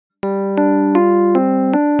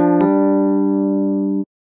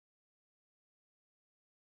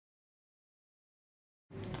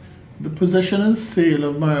Possession and sale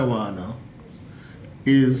of marijuana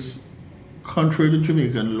is contrary to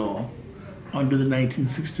Jamaican law under the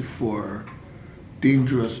 1964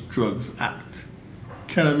 Dangerous Drugs Act.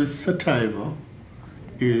 Cannabis sativa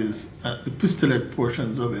is, the pistolette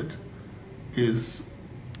portions of it, is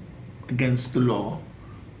against the law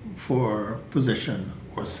for possession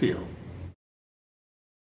or sale.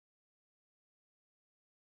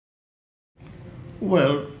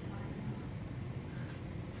 Well,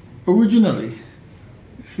 originally,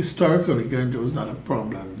 historically, ganja was not a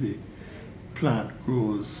problem. The plant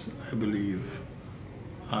grows, I believe,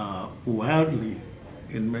 wildly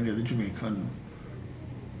in many of the Jamaican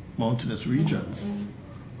mountainous regions.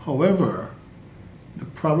 However, the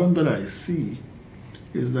problem that I see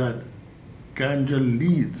is that ganja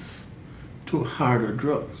leads to harder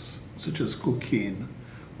drugs, such as cocaine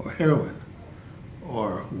or heroin,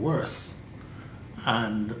 or worse.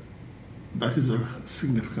 And that is a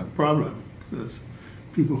significant problem, because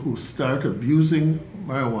people who start abusing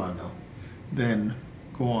marijuana then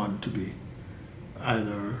go on to be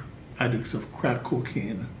either addicts of crack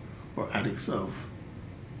cocaine or addicts of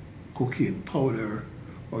cocaine powder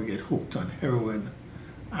or get hooked on heroin.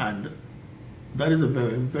 And that is a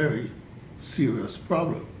very, very serious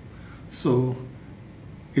problem. So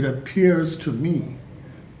it appears to me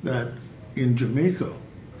that in Jamaica,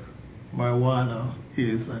 marijuana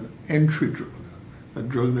is an entry drug, a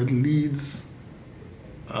drug that leads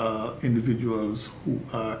individuals who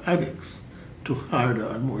are addicts to harder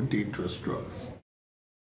and more dangerous drugs.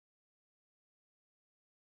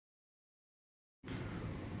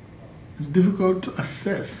 It's difficult to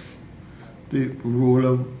assess the role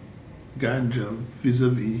of ganja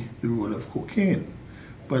vis-a-vis the role of cocaine,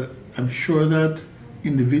 but I'm sure that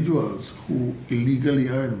individuals who illegally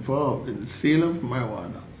are involved in the sale of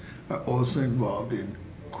marijuana are also involved in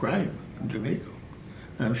crime in Jamaica.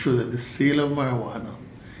 And I'm sure that the sale of marijuana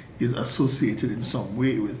is associated in some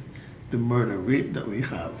way with the murder rate that we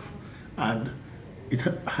have. And it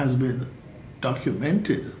has been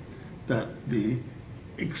documented that the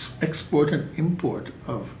export and import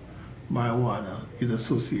of marijuana is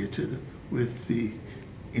associated with the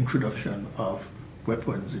introduction of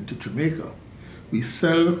weapons into Jamaica. We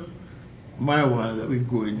sell marijuana that we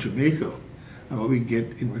grow in Jamaica, and what we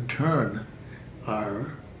get in return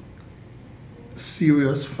are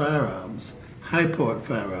serious firearms, high-powered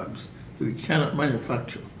firearms that we cannot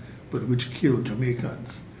manufacture, but which kill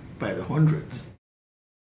Jamaicans by the hundreds.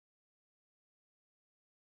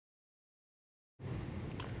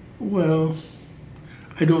 Well,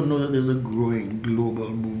 I don't know that there's a growing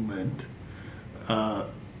global movement.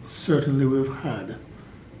 Certainly we've had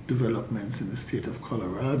developments in the state of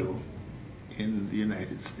Colorado in the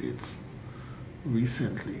United States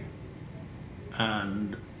recently,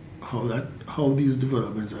 and how these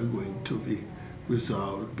developments are going to be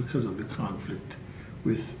resolved because of the conflict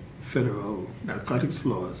with federal narcotics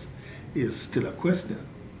laws is still a question.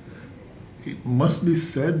 It must be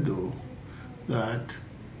said, though, that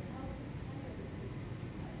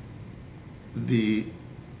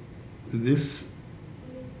this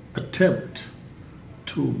attempt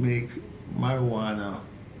to make marijuana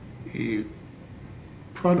a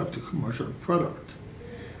product, a commercial product,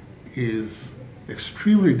 is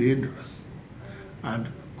extremely dangerous and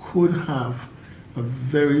could have a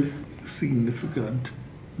very significant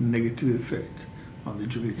negative effect on the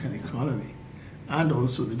Jamaican economy and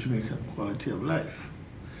also the Jamaican quality of life.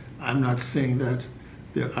 I'm not saying that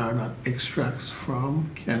there are not extracts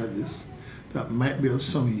from cannabis that might be of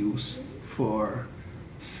some use for,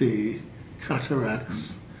 say,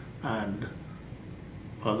 cataracts and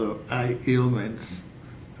other eye ailments.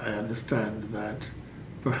 I understand that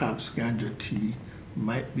perhaps ganja tea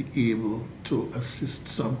might be able to assist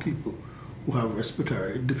some people who have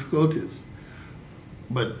respiratory difficulties.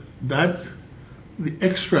 But that, the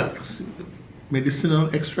extracts,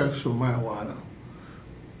 medicinal extracts from marijuana,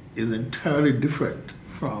 is entirely different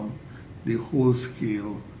from the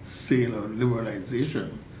whole-scale sale or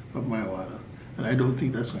liberalization of marijuana. And I don't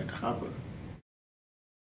think that's going to happen.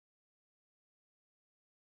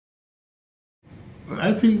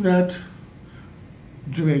 I think that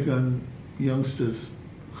Jamaican youngsters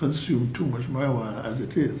consume too much marijuana as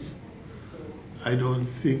it is. I don't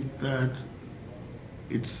think that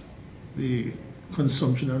it's the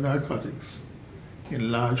consumption of narcotics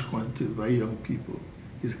in large quantities by young people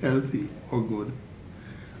is healthy or good.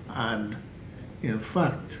 And in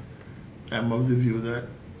fact, I'm of the view that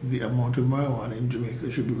the amount of marijuana in Jamaica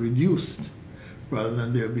should be reduced rather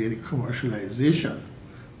than there be any commercialization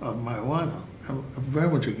of marijuana. I'm very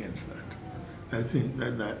much against that. I think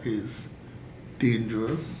that that is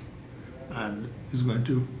dangerous and is going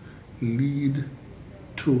to lead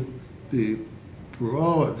to the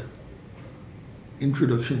broad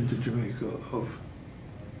introduction into Jamaica of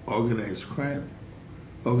organized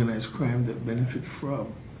crime that benefit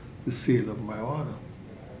from the sale of marijuana.